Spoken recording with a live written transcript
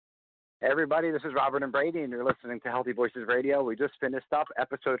Hey everybody, this is Robert and Brady, and you're listening to Healthy Voices Radio. We just finished up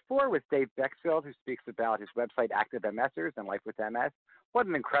episode 4 with Dave Bexfield, who speaks about his website, ActiveMSers, and life with MS. What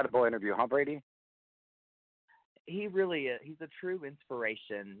an incredible interview, huh, Brady? He really is. He's a true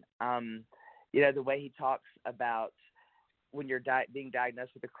inspiration. The way he talks about when you're being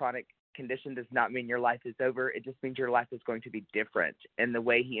diagnosed with a chronic condition does not mean your life is over. It just means your life is going to be different. And the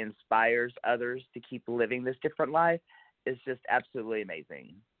way he inspires others to keep living this different life is just absolutely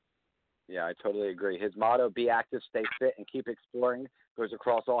amazing. Yeah, I totally agree. His motto, be active, stay fit, and keep exploring, goes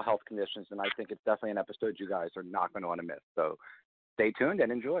across all health conditions, and I think it's definitely an episode you guys are not going to want to miss. So stay tuned and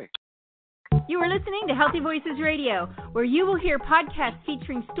enjoy. You are listening to Healthy Voices Radio, where you will hear podcasts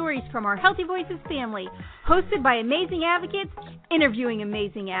featuring stories from our Healthy Voices family, hosted by amazing advocates, interviewing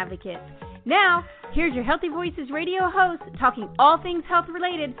amazing advocates. Now, here's your Healthy Voices Radio hosts talking all things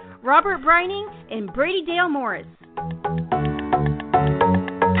health-related, Robert Brining and Brady Dale Morris.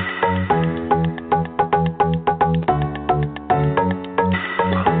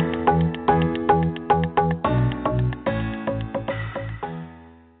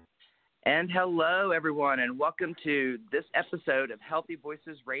 And hello, everyone, and welcome to this episode of Healthy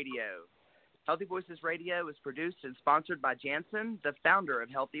Voices Radio. Healthy Voices Radio is produced and sponsored by Janssen, the founder of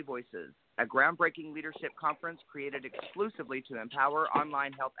Healthy Voices, a groundbreaking leadership conference created exclusively to empower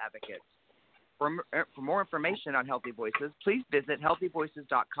online health advocates. For more information on Healthy Voices, please visit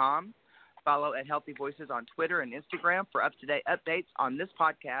healthyvoices.com. Follow at Healthy Voices on Twitter and Instagram for up-to-date updates on this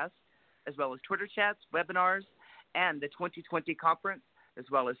podcast, as well as Twitter chats, webinars, and the 2020 conference, as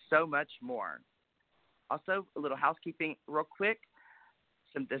well as so much more. Also, a little housekeeping real quick,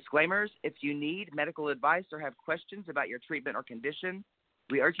 some disclaimers. If you need medical advice or have questions about your treatment or condition,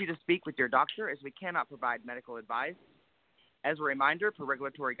 we urge you to speak with your doctor, as we cannot provide medical advice. As a reminder, per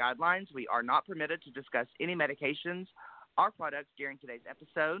regulatory guidelines, we are not permitted to discuss any medications or products during today's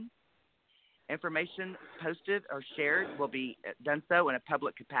episode. Information posted or shared will be done so in a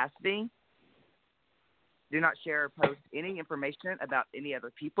public capacity. Do not share or post any information about any other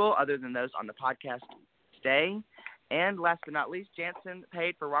people other than those on the podcast today. And last but not least, Janssen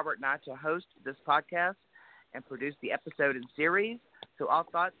paid for Robert and I to host this podcast and produce the episode in series, so all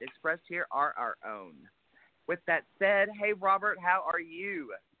thoughts expressed here are our own. With that said, hey, Robert, how are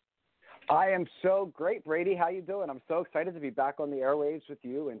you? I am so great, Brady. How you doing? I'm so excited to be back on the airwaves with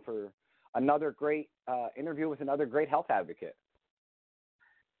you and for another great interview with another great health advocate.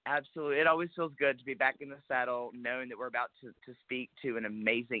 Absolutely. It always feels good to be back in the saddle, knowing that we're about to speak to an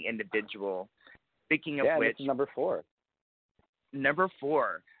amazing individual. Speaking of which, this is number 4. Number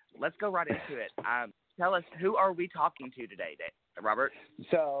 4. Let's go right into it. Tell us, who are we talking to today, Robert?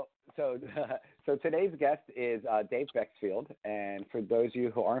 So today's guest is Dave Bexfield, and for those of you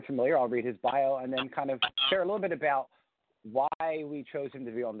who aren't familiar, I'll read his bio and then kind of share a little bit about why we chose him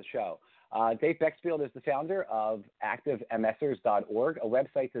to be on the show. Dave Bexfield is the founder of ActiveMSers.org, a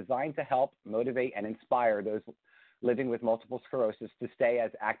website designed to help, motivate, and inspire those living with multiple sclerosis to stay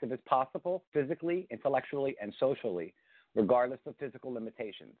as active as possible, physically, intellectually, and socially, regardless of physical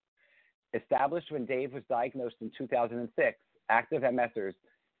limitations. Established when Dave was diagnosed in 2006, ActiveMSers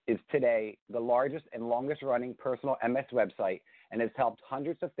is today the largest and longest-running personal MS website and has helped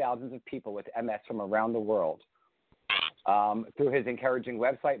hundreds of thousands of people with MS from around the world. Through his encouraging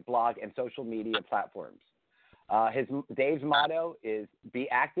website, blog, and social media platforms. Dave's motto is be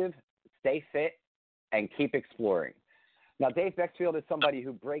active, stay fit, and keep exploring. Now, Dave Bexfield is somebody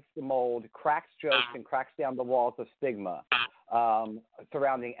who breaks the mold, cracks jokes, and cracks down the walls of stigma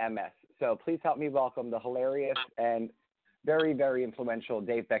surrounding MS. So please help me welcome the hilarious and very, very influential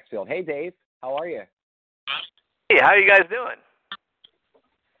Dave Bexfield. Hey, Dave. How are you? Hey, how are you guys doing?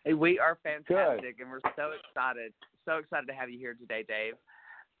 Hey, we are fantastic, Good. and we're so excited to have you here today, Dave.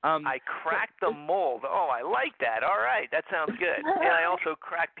 I cracked the mold. Oh, I like that. All right, that sounds good. And I also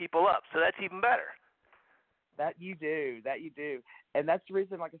crack people up, so that's even better. That you do. And that's the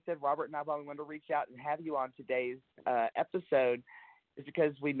reason, like I said, Robert and I wanted to reach out and have you on today's episode, is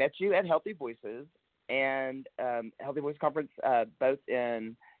because we met you at Healthy Voices and Healthy Voice Conference, both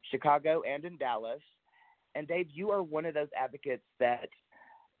in Chicago and in Dallas. And Dave, you are one of those advocates that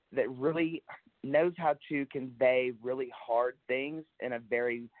really knows how to convey really hard things in a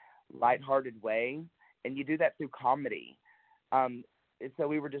very lighthearted way, and you do that through comedy. And so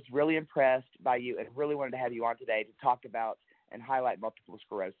we were just really impressed by you and really wanted to have you on today to talk about and highlight multiple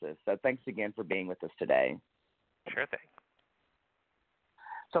sclerosis. So thanks again for being with us today. Sure thing.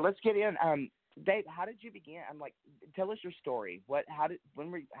 So let's get in. Dave, how did you begin? Tell us your story. How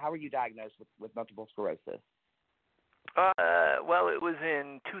were you diagnosed with multiple sclerosis? Well, it was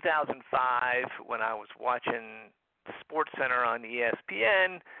in 2005 when I was watching SportsCenter on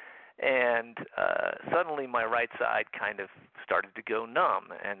ESPN, And suddenly my right side kind of started to go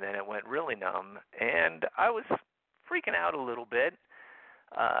numb, and then it went really numb, and I was freaking out a little bit.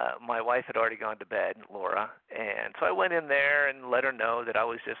 My wife had already gone to bed, Laura, and so I went in there and let her know that I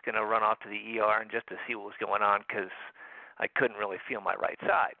was just going to run off to the ER and just to see what was going on because I couldn't really feel my right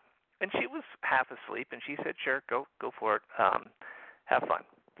side. And she was half asleep, and she said, "Sure, go for it. Have fun."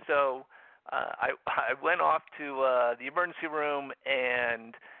 So I went off to the emergency room,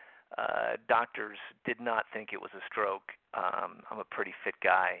 and doctors did not think it was a stroke. I'm a pretty fit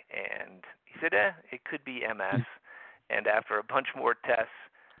guy, and he said, it could be MS. And after a bunch more tests,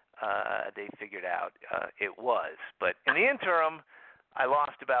 they figured out it was. But in the interim, I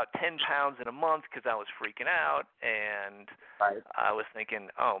lost about 10 pounds in a month because I was freaking out, and Right. I was thinking,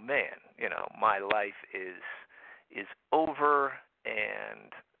 oh man, my life is over,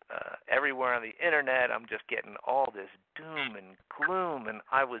 and everywhere on the internet I'm just getting all this doom and gloom, and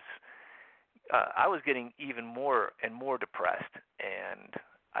I was getting even more and more depressed. And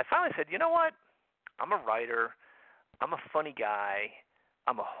I finally said, you know what? I'm a writer. I'm a funny guy.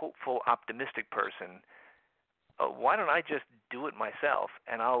 I'm a hopeful, optimistic person. Why don't I just do it myself,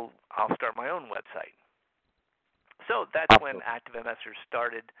 and I'll start my own website. So that's when ActiveMSers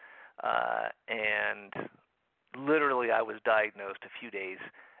started, and literally I was diagnosed a few days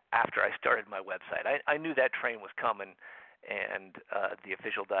after I started my website. I knew that train was coming, and the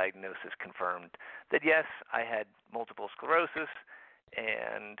official diagnosis confirmed that, yes, I had multiple sclerosis,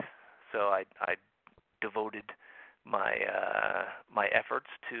 and so I devoted my efforts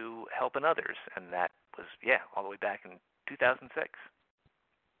to helping others, and that was, all the way back in 2006.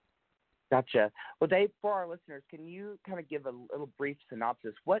 Gotcha. Well, Dave, for our listeners, can you kind of give a little brief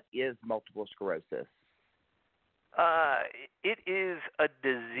synopsis? What is multiple sclerosis? It is a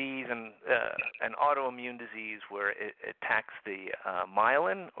disease, and an autoimmune disease where it attacks the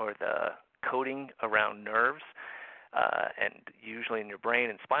myelin, or the coating around nerves, and usually in your brain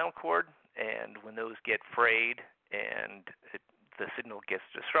and spinal cord. And when those get frayed and the signal gets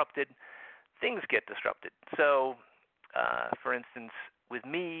disrupted, things get disrupted. So, for instance, with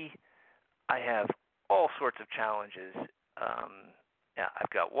me, I have all sorts of challenges. I've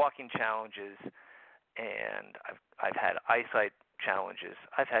got walking challenges, and I've had eyesight challenges.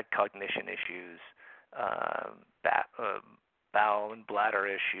 I've had cognition issues, bowel and bladder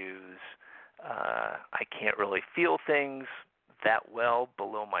issues. I can't really feel things that well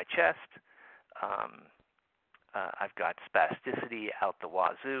below my chest. I've got spasticity out the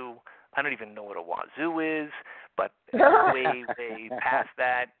wazoo. I don't even know what a wazoo is, but way past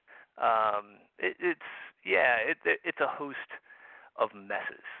that. It's a host of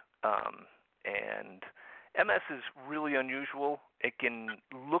messes. And MS is really unusual. It can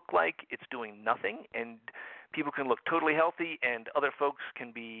look like it's doing nothing, and people can look totally healthy, and other folks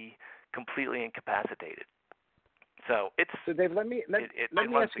can be completely incapacitated. So Dave, let me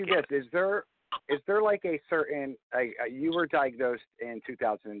ask you this: Is there like a certain? You were diagnosed in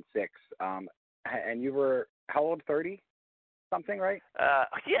 2006, and you were how old? 30 something, right? I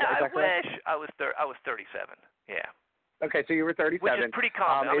wish I was 37. Yeah. Okay, so you were 37. Which is pretty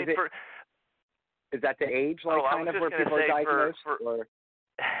common. Is that the age, like, kind of where people are diagnosed? Or?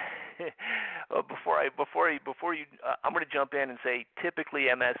 Before you, I'm going to jump in and say typically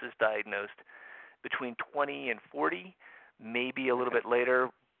MS is diagnosed between 20 and 40, maybe a little bit later,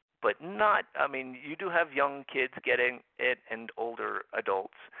 but not. I mean, you do have young kids getting it and older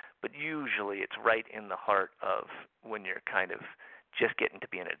adults, but usually it's right in the heart of when you're kind of just getting to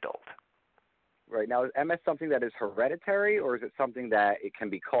be an adult. Right. Now, is MS something that is hereditary, or is it something that it can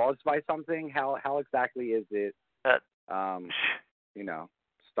be caused by something? How exactly is it,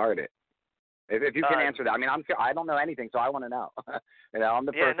 started? If you can answer that. I mean, I don't know anything, so I want to know. I'm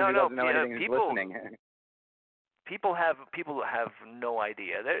the person who doesn't know anything who's listening. People have no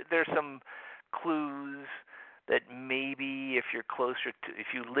idea. There's some clues that maybe if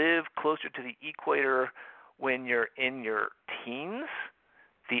you live closer to the equator when you're in your teens,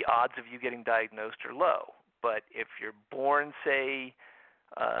 the odds of you getting diagnosed are low. But if you're born, say,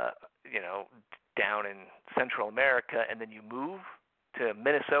 down in Central America, and then you move to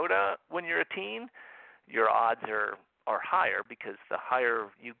Minnesota when you're a teen, your odds are higher, because the higher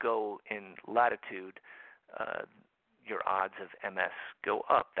you go in latitude, your odds of MS go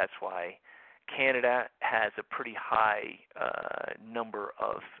up. That's why Canada has a pretty high number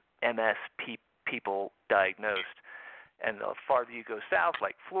of MS people diagnosed. And the farther you go south,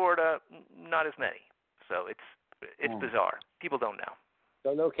 like Florida, not as many. So it's bizarre. People don't know.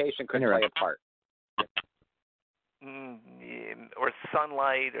 So location could play a part. Or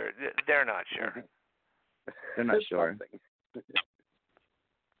sunlight, or they're not sure. They're not sure.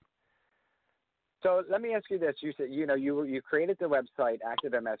 So let me ask you this: you said you created the website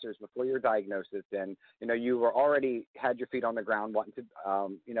ActiveMSers before your diagnosis, and you were already had your feet on the ground, wanting to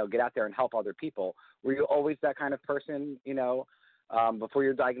get out there and help other people. Were you always that kind of person? Before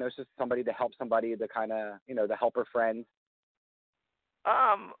your diagnosis, somebody to help somebody, the kind of the helper friend.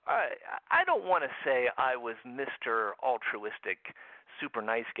 I don't want to say I was Mr. Altruistic, super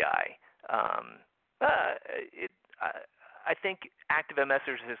nice guy. I think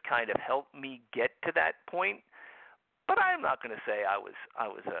ActiveMSers has kind of helped me get to that point, but I'm not going to say I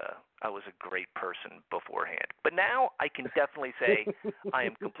was a great person beforehand. But now I can definitely say I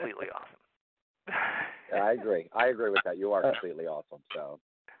am completely awesome. Yeah, I agree. I agree with that. You are completely awesome. So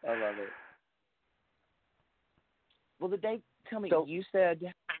I love it. Well, Dave, tell me, you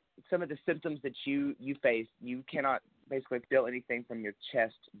said some of the symptoms that you face, you cannot basically feel anything from your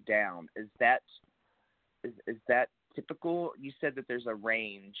chest down. Is that typical? You said that there's a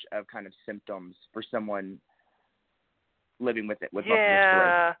range of kind of symptoms for someone living with multiple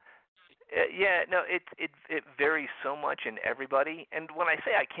sclerosis. Yeah, no, it varies so much in everybody. And when I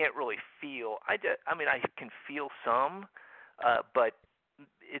say I can't really feel, I can feel some, but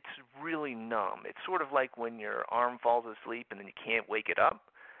it's really numb. It's sort of like when your arm falls asleep and then you can't wake it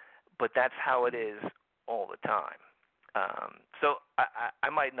up, but that's how it is all the time. So I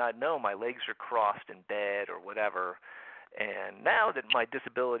might not know my legs are crossed in bed or whatever, and now that my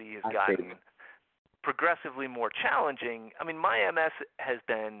disability has gotten progressively more challenging, my MS has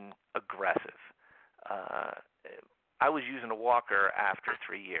been aggressive. I was using a walker after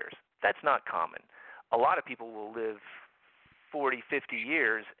 3 years. That's not common. A lot of people will live 40, 50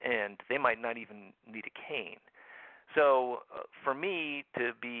 years, and they might not even need a cane. So for me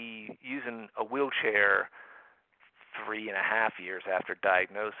to be using a wheelchair 3.5 years after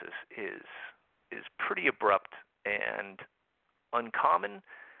diagnosis is pretty abrupt and uncommon.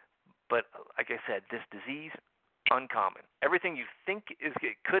 But like I said, this disease, uncommon. Everything you think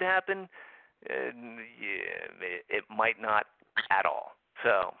it could happen, it might not at all.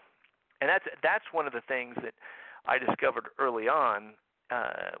 So, and that's one of the things that I discovered early on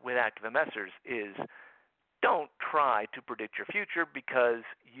with ActiveMSers is don't try to predict your future because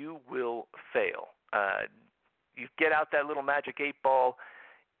you will fail. You get out that little magic 8-ball,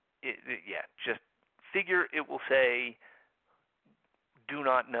 just figure it will say, do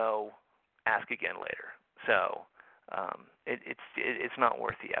not know, ask again later. So it's not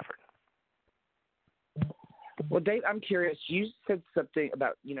worth the effort. Well, Dave, I'm curious. You said something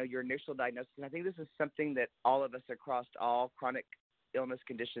about your initial diagnosis, and I think this is something that all of us across all chronic illness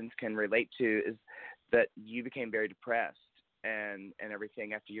conditions can relate to, is that you became very depressed and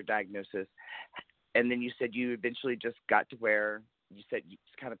everything after your diagnosis. And then you said you eventually just got to where you said you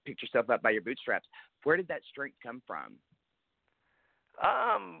just kind of picked yourself up by your bootstraps. Where did that strength come from?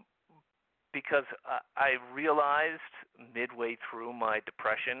 Because I realized midway through my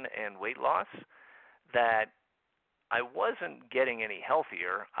depression and weight loss that I wasn't getting any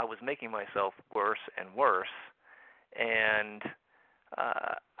healthier. I was making myself worse and worse, and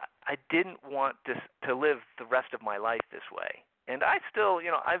I didn't want to live the rest of my life this way. And I still,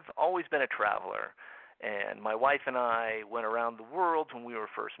 I've always been a traveler, and my wife and I went around the world when we were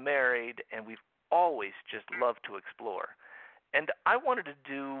first married, and we've always just loved to explore. And I wanted to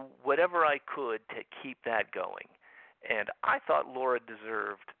do whatever I could to keep that going. And I thought Laura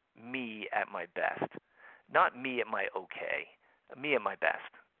deserved me at my best, not me at my okay, me at my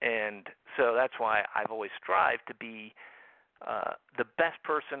best. And so that's why I've always strived to be the best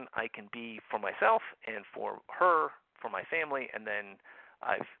person I can be for myself and for her, for my family, and then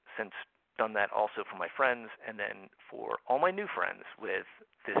I've since done that also for my friends and then for all my new friends with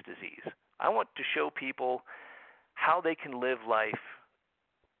this disease. I want to show people how they can live life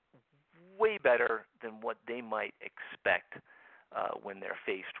way better than what they might expect when they're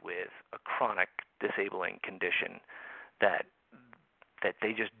faced with a chronic disabling condition that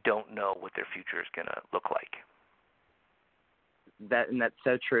they just don't know what their future is going to look like. And that's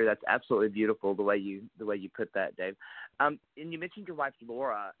so true. That's absolutely beautiful the way you put that, Dave. And you mentioned your wife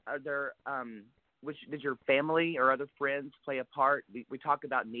Laura. Are there did your family or other friends play a part? We talk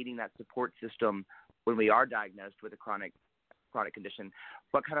about needing that support system when we are diagnosed with a chronic condition.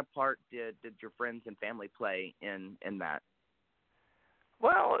 What kind of part did your friends and family play in that?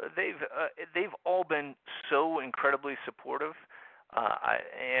 Well, they've all been so incredibly supportive.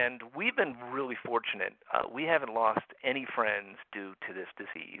 And we've been really fortunate. We haven't lost any friends due to this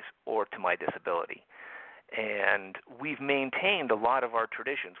disease or to my disability. And we've maintained a lot of our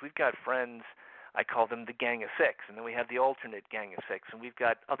traditions. We've got friends, I call them the Gang of Six, and then we have the alternate Gang of Six, and we've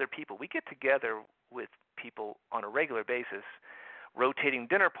got other people. We get together with people on a regular basis, rotating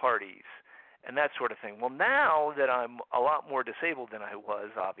dinner parties, and that sort of thing. Well, now that I'm a lot more disabled than I was,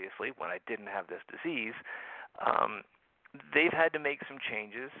 obviously, when I didn't have this disease, they've had to make some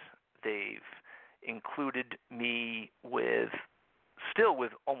changes. They've included me with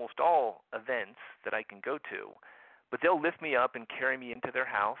almost all events that I can go to, but they'll lift me up and carry me into their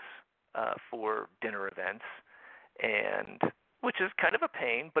house for dinner events, and which is kind of a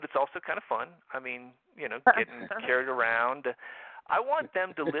pain, but it's also kind of fun. I mean, getting carried around. I want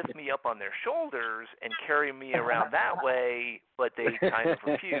them to lift me up on their shoulders and carry me around that way, but they kind of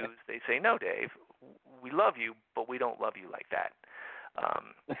refuse. They say, "No, Dave, we love you, but we don't love you like that."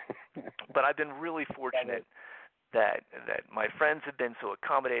 But I've been really fortunate that my friends have been so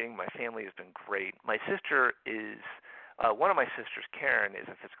accommodating. My family has been great. My sister is one of my sisters, Karen, is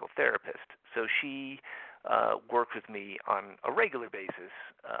a physical therapist, so she works with me on a regular basis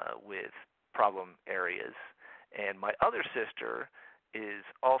with problem areas. And my other sister is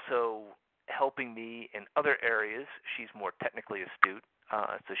also helping me in other areas. She's more technically astute,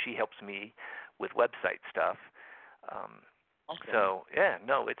 so she helps me with website stuff. Okay. So,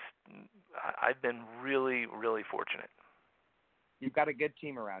 I've been really, really fortunate. You've got a good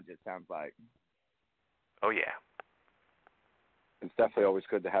team around you, it sounds like. Oh, yeah. It's definitely always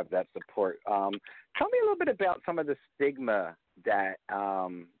good to have that support. Tell me a little bit about some of the stigma that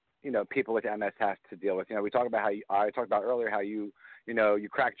people with MS have to deal with. We talked about I talked about earlier how you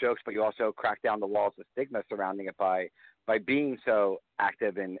crack jokes, but you also crack down the walls of stigma surrounding it by being so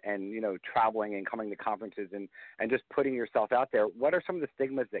active and traveling and coming to conferences and just putting yourself out there. What are some of the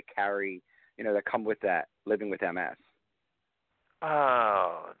stigmas that that come with that, living with MS?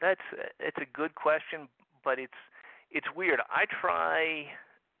 Oh, it's a good question, but it's weird. I try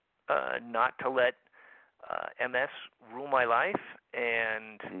not to let MS rule my life,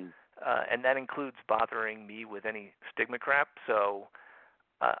 and that includes bothering me with any stigma crap. So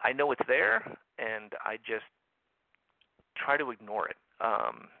I know it's there, and I just try to ignore it.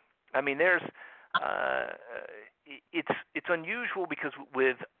 I mean, there's it's unusual because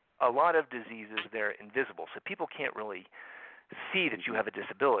with a lot of diseases, they're invisible, so people can't really see that you have a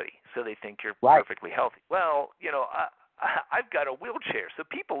disability, so they think you're perfectly healthy. Well, I've got a wheelchair, so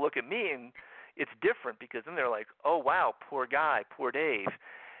people look at me and it's different because then they're like, "Oh wow, poor guy, poor Dave,"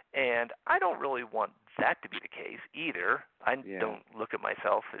 and I don't really want that to be the case either. I don't look at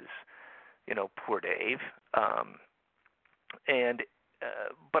myself as, poor Dave.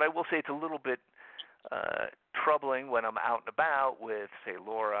 But I will say it's a little bit troubling when I'm out and about with, say,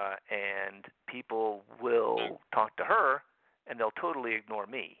 Laura, and people will talk to her, and they'll totally ignore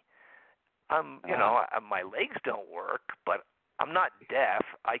me. My legs don't work, but I'm not deaf.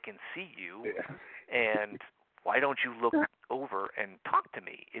 I can see you, and why don't you look over and talk to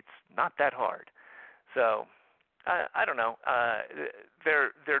me? It's not that hard. So I don't know.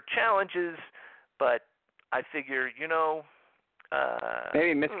 There are challenges, but I figure,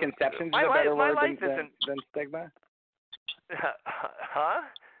 maybe misconceptions is a better word than stigma? Huh?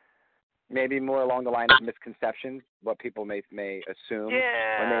 Maybe more along the line of misconceptions, what people may assume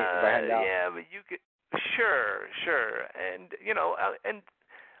when they find out. Yeah, but you could, sure, and and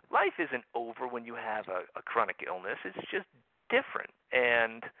life isn't over when you have a chronic illness. It's just different,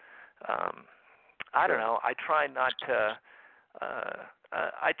 and I don't know. I try not to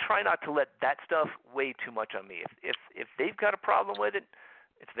let that stuff weigh too much on me. If they've got a problem with it,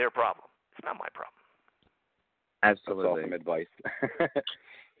 it's their problem. It's not my problem. Absolutely. That's awesome advice.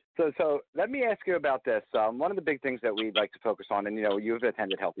 So let me ask you about this. One of the big things that we'd like to focus on, and you've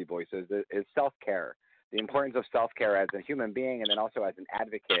attended Healthy Voices, is self-care. The importance of self-care as a human being, and then also as an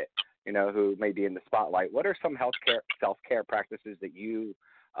advocate, who may be in the spotlight. What are some self-care practices that you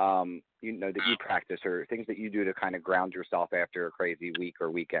practice, or things that you do to kind of ground yourself after a crazy week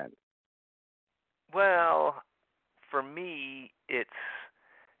or weekend? Well, for me, it's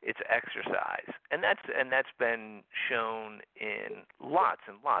exercise, and that's been shown in lots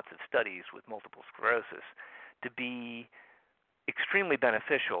and lots of studies with multiple sclerosis to be extremely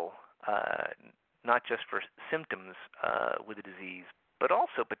beneficial, not just for symptoms with the disease, but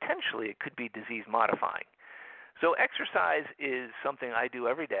also potentially it could be disease modifying. So exercise is something I do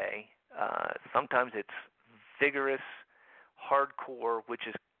every day. Sometimes it's vigorous, hardcore, which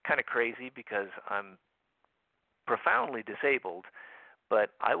is kind of crazy because I'm profoundly disabled,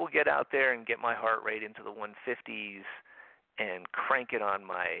 but I will get out there and get my heart rate into the 150s and crank it on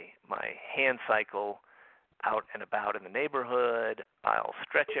my hand cycle out and about in the neighborhood. I'll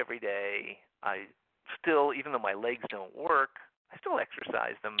stretch every day. I still, even though my legs don't work, I still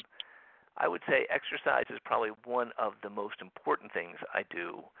exercise them. I would say exercise is probably one of the most important things I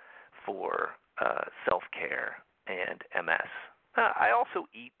do for self-care and MS. I also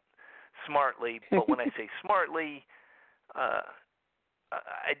eat smartly. But when I say smartly, I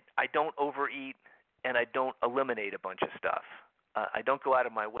don't overeat and I don't eliminate a bunch of stuff. I don't go out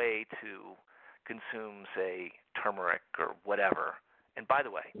of my way to consume, say, turmeric or whatever. And by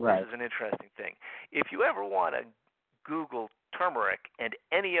the way, This is an interesting thing. If you ever want to Google turmeric and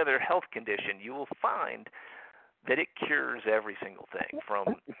any other health condition, you will find that it cures every single thing,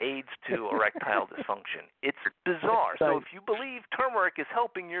 from AIDS to erectile dysfunction. It's bizarre. So if you believe turmeric is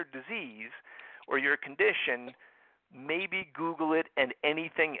helping your disease or your condition, maybe Google it and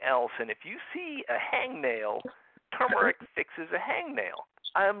anything else. And if you see a hangnail, turmeric fixes a hangnail.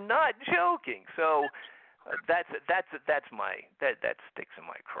 I'm not joking. So that sticks in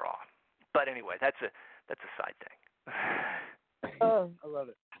my craw. But anyway, that's a side thing. Oh, I love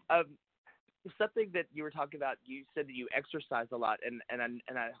it. Something that you were talking about, you said that you exercise a lot, and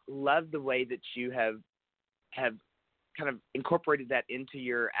I love the way that you have kind of incorporated that into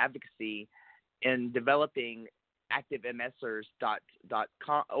your advocacy in developing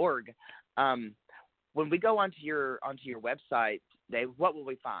ActiveMSers.org. When we go onto your website, Dave, what will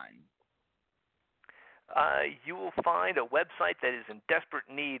we find? You will find a website that is in desperate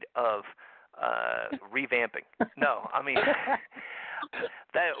need of revamping. No, I mean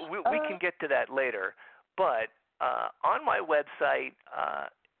that we can get to that later. But on my website,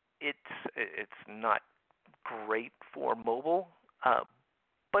 it's not great for mobile.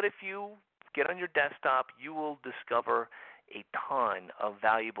 But if you get on your desktop, you will discover a ton of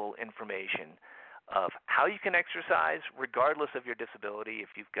valuable information of how you can exercise regardless of your disability. If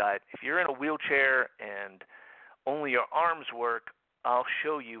you're in a wheelchair and only your arms work, I'll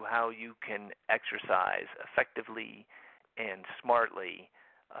show you how you can exercise effectively and smartly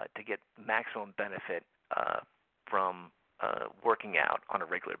to get maximum benefit from working out on a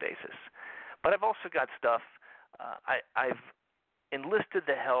regular basis. But I've also got stuff. I've enlisted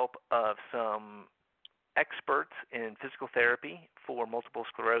the help of some experts in physical therapy for multiple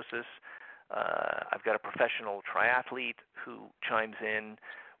sclerosis. I've got a professional triathlete who chimes in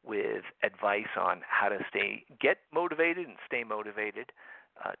with advice on how to get motivated and stay motivated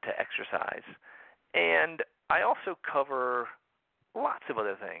to exercise. And I also cover lots of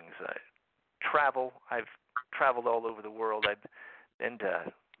other things. Travel. I've traveled all over the world. I've been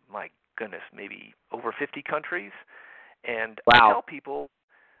to, my goodness, maybe over 50 countries. And wow. I tell people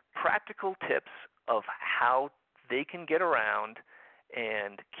practical tips of how they can get around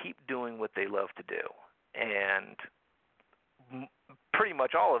and keep doing what they love to do. And pretty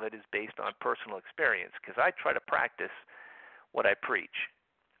much all of it is based on personal experience because I try to practice what I preach.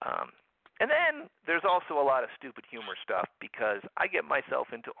 And then there's also a lot of stupid humor stuff because I get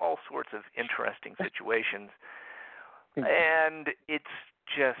myself into all sorts of interesting situations. And it's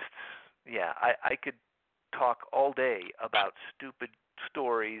just, I could talk all day about stupid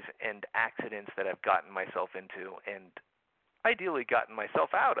stories and accidents that I've gotten myself into and ideally gotten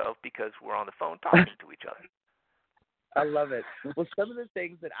myself out of because we're on the phone talking to each other. I love it. Well, one of the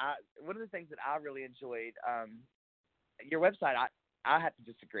things that I really enjoyed, your website, I have to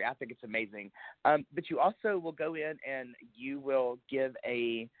disagree. I think it's amazing. But you also will go in and you will give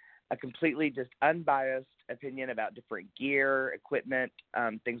a completely just unbiased opinion about different gear, equipment,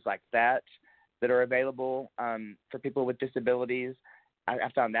 things like that are available for people with disabilities. I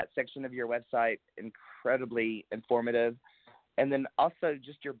found that section of your website incredibly informative. And then also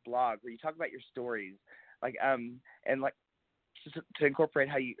just your blog where you talk about your stories. And just to incorporate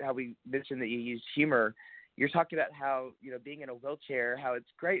how we mentioned that you use humor, you're talking about how, being in a wheelchair, how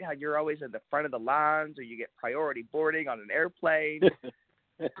it's great how you're always in the front of the lines or you get priority boarding on an airplane.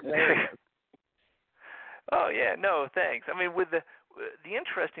 Oh, yeah. No, thanks. I mean, with the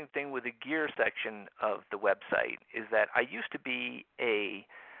interesting thing with the gear section of the website is that I used to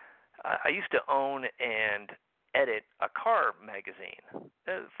own and edit a car magazine.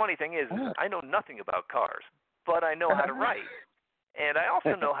 The funny thing is I know nothing about cars, but I know how to write. And I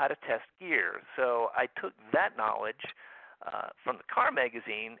also know how to test gear. So I took that knowledge from the car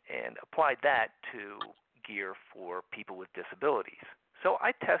magazine and applied that to gear for people with disabilities. So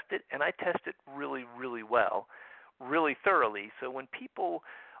I test it, and I test it really, really well, really thoroughly. So when people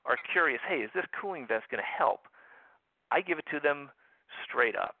are curious, hey, is this cooling vest going to help? I give it to them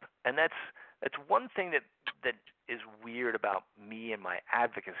straight up. And that's one thing that is weird about me and my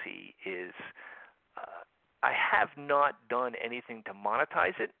advocacy is I have not done anything to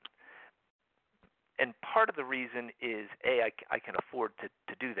monetize it. And part of the reason is, A, I can afford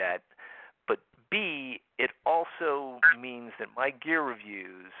to do that, but B, it also means that my gear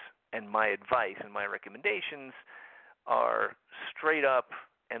reviews and my advice and my recommendations are straight up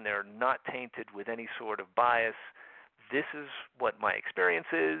and they're not tainted with any sort of bias. This is what my experience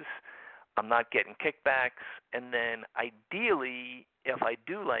is. I'm not getting kickbacks. And then ideally, if I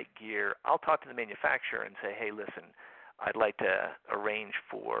do like gear, I'll talk to the manufacturer and say, hey, listen, I'd like to arrange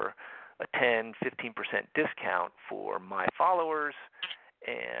for a 10, 15% discount for my followers,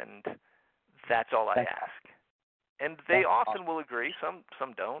 and that's all I ask. And they often will agree. Some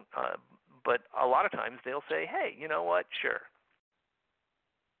don't. But a lot of times they'll say, hey, you know what, sure.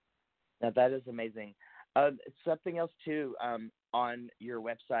 Now, that is amazing. Something else, too, on your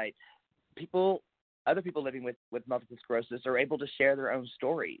website, other people living with multiple sclerosis are able to share their own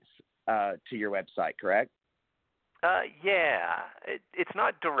stories to your website, correct? Yeah. It's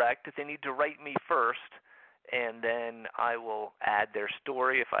not direct. They need to write me first, and then I will add their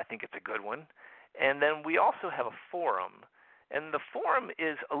story if I think it's a good one. And then we also have a forum. And the forum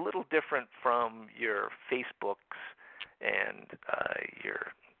is a little different from your Facebooks and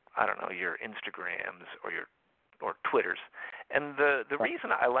your Instagrams or Twitters. And the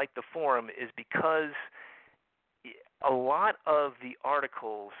reason I like the forum is because a lot of the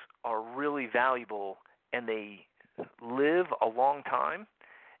articles are really valuable and they live a long time.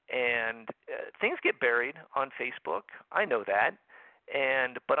 And things get buried on Facebook. I know that.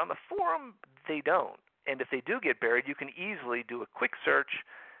 But on the forum, they don't. And if they do get buried, you can easily do a quick search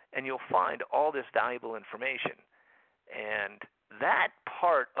and you'll find all this valuable information. And that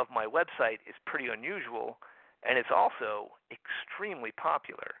part of my website is pretty unusual, and it's also extremely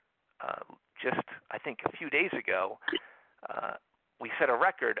popular. Just, I think, a few days ago, we set a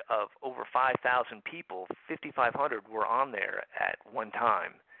record of over 5,000 people. 5,500 were on there at one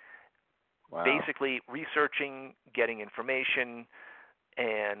time. Wow. Basically researching, getting information,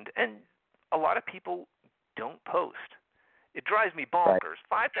 and a lot of people don't post. It drives me bonkers.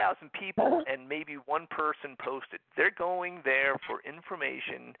 5,000 people and maybe one person posted. They're going there for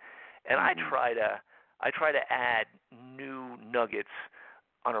information, and I try to add new nuggets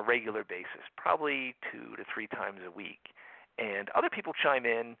on a regular basis, probably 2 to 3 times a week. And other people chime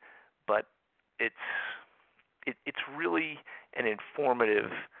in, but it's really an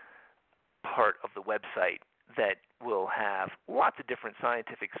informative part of the website that will have lots of different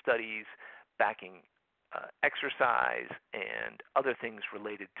scientific studies backing exercise and other things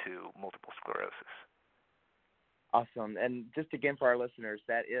related to multiple sclerosis. Awesome. And just again for our listeners,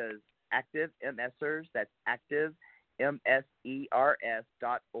 that is ActiveMSers. That's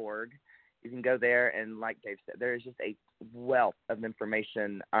ActiveMSers.org. You can go there, and like Dave said, there is just a wealth of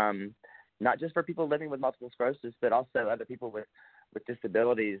information, not just for people living with multiple sclerosis, but also other people with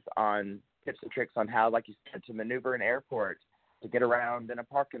disabilities, on tips and tricks on how, like you said, to maneuver in airports, to get around in a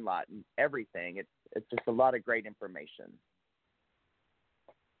parking lot, and everything. It's just a lot of great information.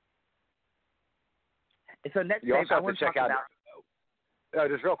 And so next, you Dave, also I have want to check out. About,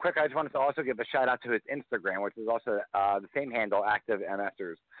 just real quick, I just wanted to also give a shout out to his Instagram, which is also the same handle,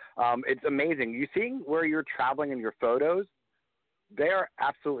 ActiveMSers. It's amazing. You seeing where you're traveling in your photos? They are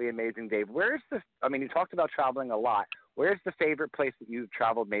absolutely amazing, Dave. You talked about traveling a lot. Where's the favorite place that you've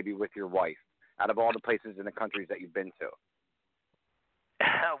traveled maybe with your wife out of all the places in the countries that you've been to?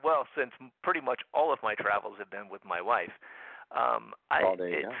 Well, since pretty much all of my travels have been with my wife, there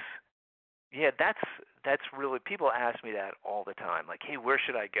you go. Yeah, that's really, people ask me that all the time. Like, hey, where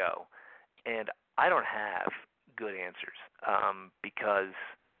should I go? And I don't have good answers because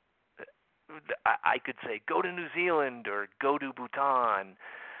I could say go to New Zealand or go to Bhutan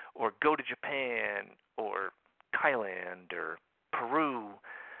or go to Japan or Thailand or Peru,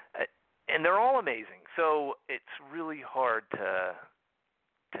 and they're all amazing. So it's really hard to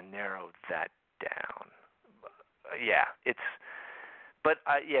narrow that down.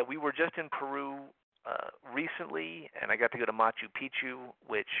 We were just in Peru recently, and I got to go to Machu Picchu,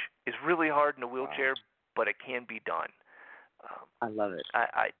 which is really hard in a wheelchair, but it can be done. I love it.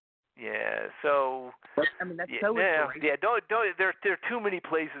 So. That's so inspirational. Yeah. Don't. There are too many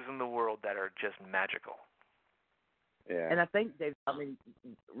places in the world that are just magical. Yeah. And I think, Dave,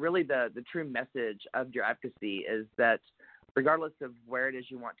 really the true message of your advocacy is that regardless of where it is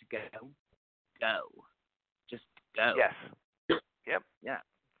you want to go. Just go. Yes. Yep. Yeah.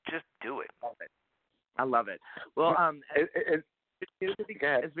 Just do it. I love it. Well, as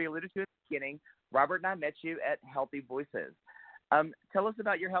we alluded to at the beginning, Robert and I met you at Healthy Voices. Tell us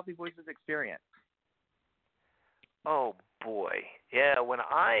about your Healthy Voices experience. Oh, boy. Yeah, when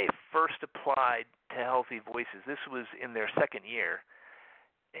I first applied to Healthy Voices, this was in their second year,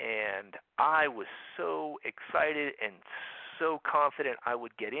 and I was so excited and so confident I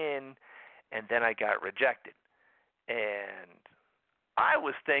would get in, and then I got rejected. And I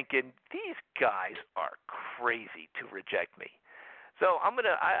was thinking, these guys are crazy to reject me. So I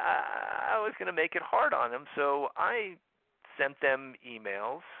was gonna make it hard on them. So I sent them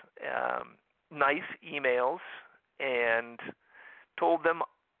emails, nice emails, and told them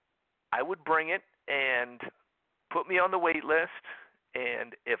I would bring it and put me on the wait list,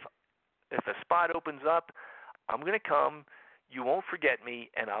 and if a spot opens up, I'm going to come. You won't forget me,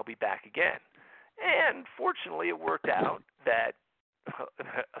 and I'll be back again. And fortunately, it worked out that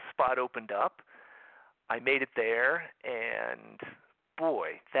a spot opened up. I made it there, and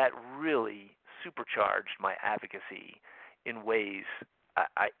boy, that really supercharged my advocacy in ways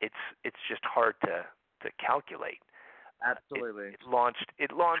it's just hard to calculate. Absolutely. It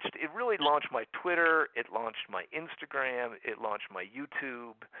really launched my Twitter. It launched my Instagram. It launched my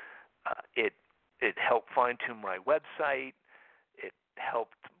YouTube. It helped fine-tune my website. It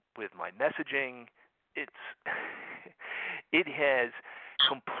helped with my messaging. It has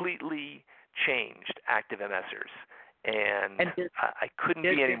completely changed ActiveMSers, and I couldn't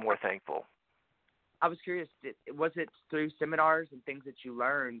be any more thankful. I was curious, was it through seminars and things that you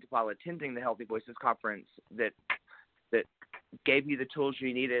learned while attending the Healthy Voices conference that gave you the tools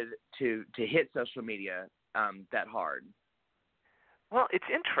you needed to hit social media that hard? Well, it's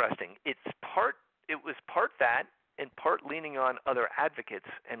interesting. It was part that and part leaning on other advocates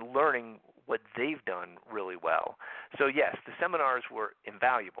and learning what they've done really well. So yes, the seminars were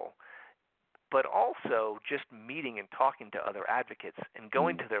invaluable, but also just meeting and talking to other advocates and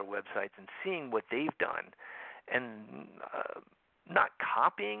going to their websites and seeing what they've done, and not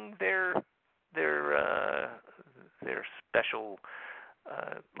copying their special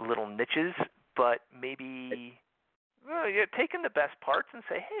little niches, but maybe taking the best parts and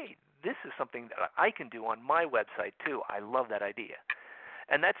say, hey, this is something that I can do on my website too. I love that idea.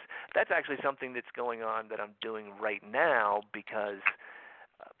 And that's actually something that's going on that I'm doing right now, because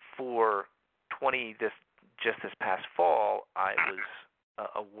for just this past fall, I was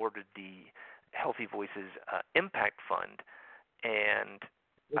awarded the Healthy Voices Impact Fund, and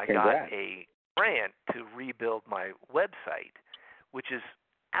I got a grant to rebuild my website, which is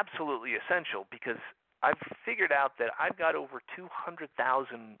absolutely essential, because I've figured out that I've got over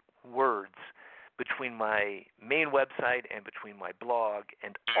 200,000 words between my main website and between my blog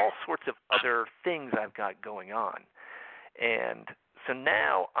and all sorts of other things I've got going on. And so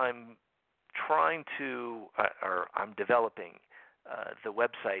now I'm developing the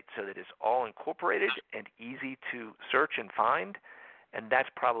website so that it's all incorporated and easy to search and find, and that's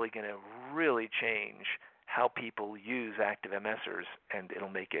probably going to really change how people use ActiveMSers, and it'll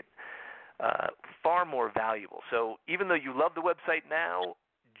make it far more valuable. So even though you love the website now,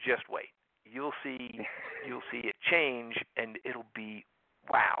 just wait. You'll see it change, and it'll be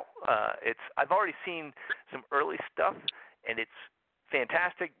wow. I've already seen some early stuff, and it's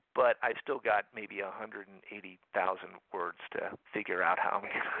fantastic, but I've still got maybe 180,000 words to figure out how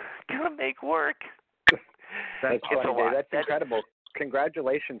I'm gonna make work. That's funny, Dave. That's incredible.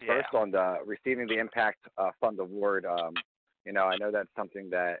 Congratulations first on receiving the Impact Fund Award. I know that's something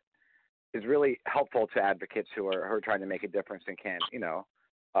that is really helpful to advocates who are trying to make a difference and can't,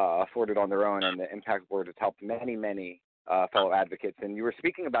 afford it on their own. And the Impact Award has helped many fellow advocates. And you were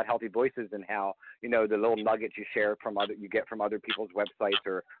speaking about Healthy Voices and how, the little nuggets you get from other people's websites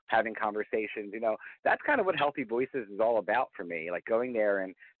or having conversations. That's kind of what Healthy Voices is all about for me, like going there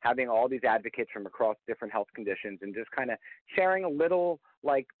and having all these advocates from across different health conditions and just kind of sharing a little,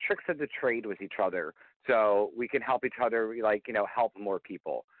 like, tricks of the trade with each other so we can help each other, help more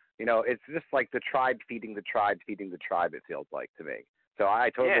people. It's just like the tribe feeding the tribe, it feels like to me. So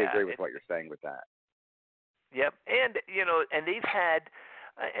I totally agree with what you're saying with that. Yep, and and they've had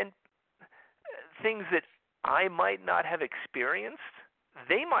and things that I might not have experienced,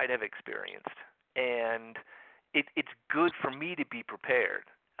 they might have experienced, and it's good for me to be prepared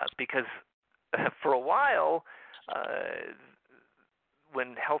because for a while,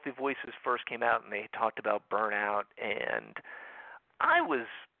 when Healthy Voices first came out and they talked about burnout, and I was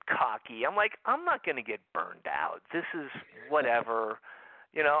cocky. I'm like, I'm not going to get burned out. This is whatever.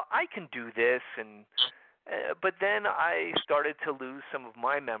 I can do this, and but then I started to lose some of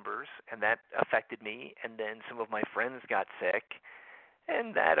my members, and that affected me. And then some of my friends got sick,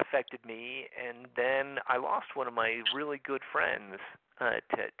 and that affected me. And then I lost one of my really good friends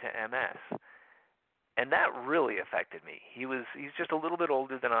to MS, and that really affected me. He's just a little bit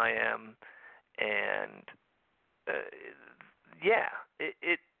older than I am, and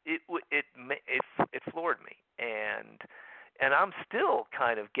it floored me, and I'm still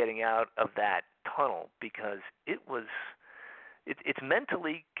kind of getting out of that tunnel because it's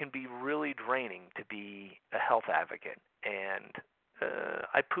mentally can be really draining to be a health advocate, and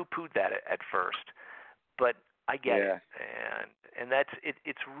I poo-pooed that at first, but I get it, and that's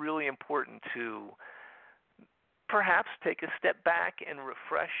it's really important to perhaps take a step back and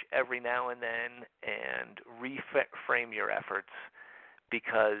refresh every now and then and reframe your efforts,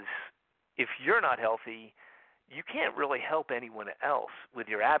 because if you're not healthy, you can't really help anyone else with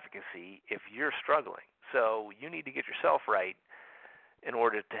your advocacy if you're struggling. So you need to get yourself right in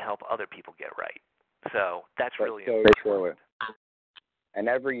order to help other people get right. So that's really important. And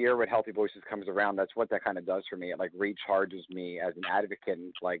every year when Healthy Voices comes around, that's what that kind of does for me. It like recharges me as an advocate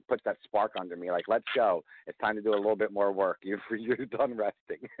and like puts that spark under me. Like, let's go. It's time to do a little bit more work. You're done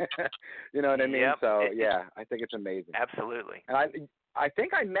resting. You know what I mean? Yep. So yeah, I think it's amazing. Absolutely. And I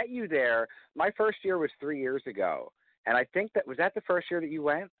think I met you there. My first year was 3 years ago, and I think was that the first year that you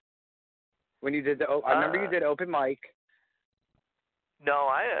went when you did I remember you did open mic. No,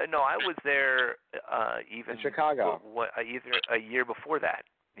 I was there even in Chicago. Either a year before that.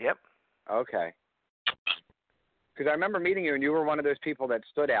 Yep. Okay. Because I remember meeting you, and you were one of those people that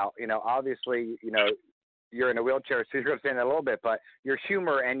stood out. You know, obviously, you know, you're in a wheelchair, so you're going to stand that a little bit, but your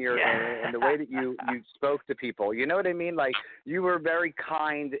humor and and the way that you spoke to people, you know what I mean? Like, you were very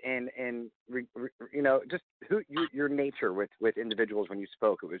kind and you know, just your nature with individuals when you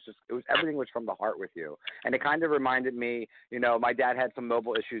spoke. It was everything was from the heart with you. And it kind of reminded me, you know, my dad had some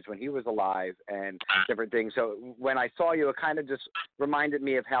mobile issues when he was alive and different things. So when I saw you, it kind of just reminded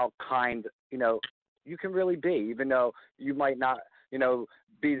me of how kind, you know, you can really be, even though you might not, you know,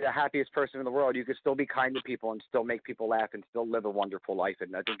 be the happiest person in the world. You can still be kind to people and still make people laugh and still live a wonderful life.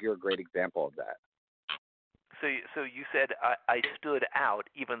 And I think you're a great example of that. So you said I stood out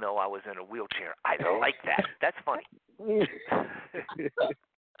even though I was in a wheelchair. I like that. That's funny.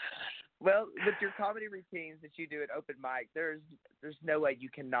 Well, with your comedy routines that you do at open mic, there's no way you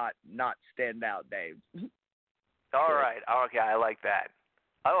cannot not stand out, Dave. All right. Okay, I like that.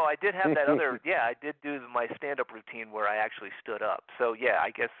 Oh, I did have that other. Yeah, I did do my stand-up routine where I actually stood up. So yeah, I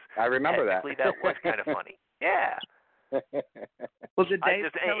guess I remember that. That was kind of funny. Yeah. Well, did Dave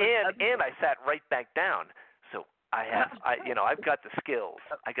and I sat right back down. So I've got the skills.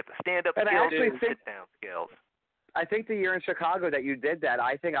 I got the stand-up skills and sit-down skills. I think the year in Chicago that you did that,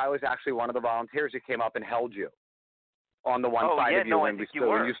 I think I was actually one of the volunteers who came up and held you on the one side of you when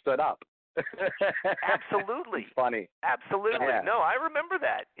you stood up. Absolutely. It's funny. Absolutely. Yeah. No, I remember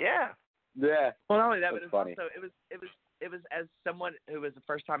that. Yeah. Yeah. Well, not only that, but funny. it was as someone who was a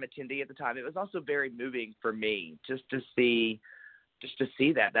first-time attendee at the time, it was also very moving for me just to see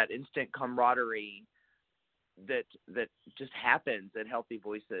that instant camaraderie that just happens at Healthy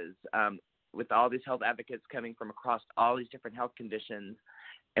Voices, with all these health advocates coming from across all these different health conditions.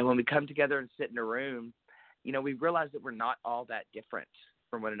 And when we come together and sit in a room, you know, we realize that we're not all that different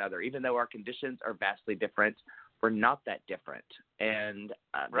from one another. Even though our conditions are vastly different, we're not that different. And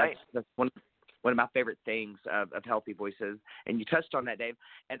right. That's one of my favorite things of Healthy Voices. And you touched on that, Dave.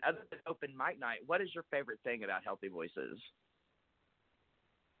 And other than open mic night, what is your favorite thing about Healthy Voices?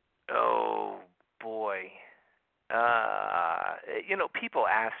 Oh, boy. You know, people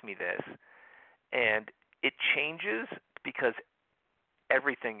ask me this, and it changes because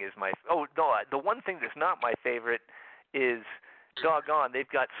everything is the one thing that's not my favorite is, doggone, they've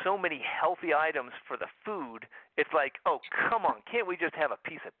got so many healthy items for the food. It's like, oh, come on, can't we just have a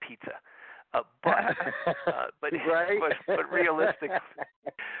piece of pizza? But right? but realistically,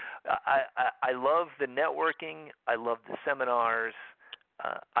 I love the networking. I love the seminars.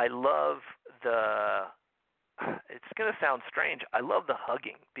 I love it's going to sound strange, I love the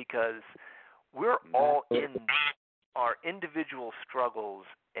hugging, because we're all in our individual struggles,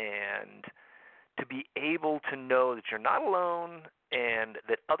 and to be able to know that you're not alone and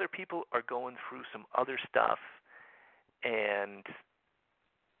that other people are going through some other stuff, and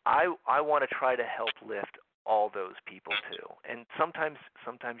I want to try to help lift all those people too. And sometimes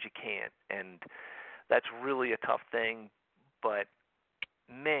you can't, and that's really a tough thing, but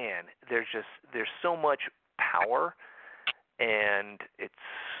man, there's so much power, and it's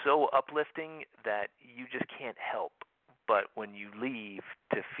so uplifting that you just can't help but when you leave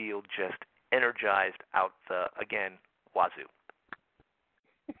to feel just energized out the, again, wazoo.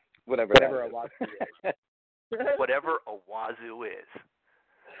 Whatever a wazoo is. Whatever a wazoo is.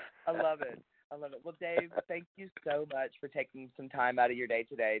 I love it. Well, Dave, thank you so much for taking some time out of your day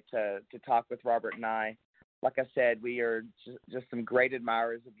today to talk with Robert and I. Like I said, we are just some great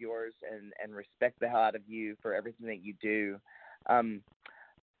admirers of yours and respect the hell out of you for everything that you do.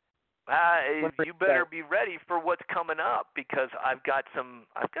 You better be ready for what's coming up, because I've got some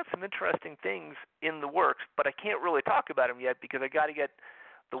interesting things in the works, but I can't really talk about them yet because I got to get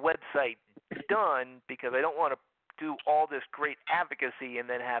the website done, because I don't want to do all this great advocacy and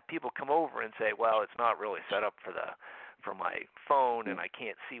then have people come over and say, well, it's not really set up for my phone and I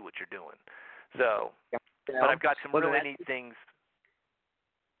can't see what you're doing. So but I've got some really neat things.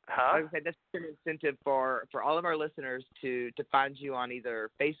 Huh? I was going to say that's an incentive for all of our listeners to find you on either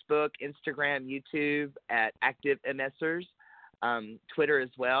Facebook, Instagram, YouTube at ActiveMSers, Twitter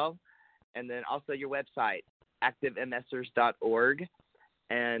as well, and then also your website, ActiveMSers.org,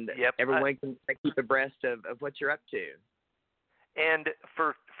 and everyone can keep abreast of what you're up to. And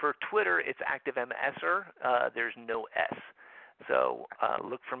for Twitter, it's ActiveMSer. There's no S. So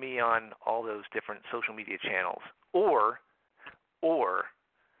look for me on all those different social media channels, or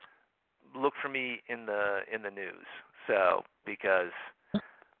look for me in the news. So because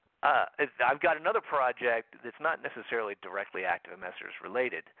I've got another project that's not necessarily directly ActiveMSers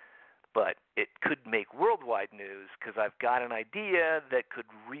related, but it could make worldwide news because I've got an idea that could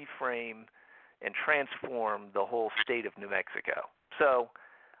reframe and transform the whole state of New Mexico. So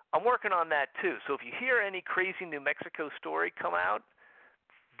I'm working on that too. So if you hear any crazy New Mexico story come out,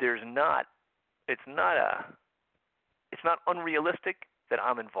 it's not unrealistic that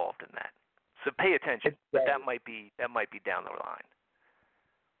I'm involved in that. So pay attention. But that might be down the line.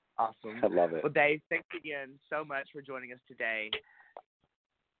 Awesome. I love it. Well, Dave, thanks again so much for joining us today.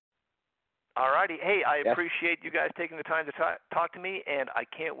 All righty. Hey, I appreciate you guys taking the time to talk to me, and I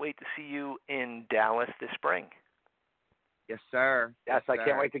can't wait to see you in Dallas this spring. Yes, sir. Yes, I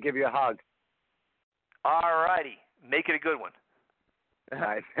can't wait to give you a hug. All righty. Make it a good one. All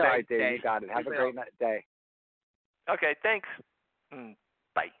right, Dave, you got it. Have a great day. Okay, thanks.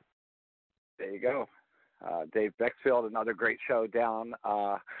 Bye. There you go. Dave Bexfield, another great show down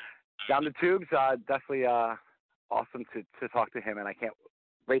the tubes. Definitely awesome to talk to him, and I can't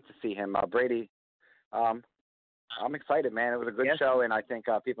wait to see him. Brady, I'm excited, man. It was a good show, and I think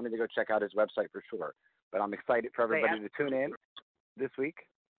people need to go check out his website for sure. But I'm excited for everybody to tune in this week.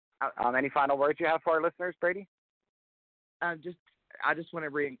 Any final words you have for our listeners, Brady? I just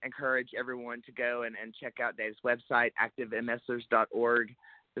want to encourage everyone to go and check out Dave's website, ActiveMSers.org.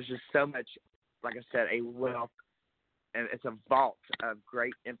 There's just so much, like I said, a wealth, and it's a vault of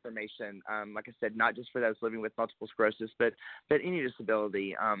great information. Like I said, not just for those living with multiple sclerosis, but any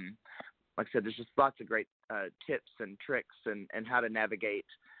disability. Like I said, there's just lots of great tips and tricks and how to navigate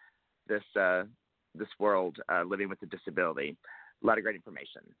this world living with a disability. A lot of great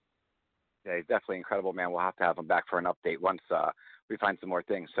information. Yeah, he's definitely incredible, man. We'll have to have him back for an update once we find some more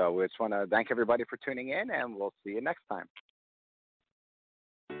things. So we just want to thank everybody for tuning in, and we'll see you next time.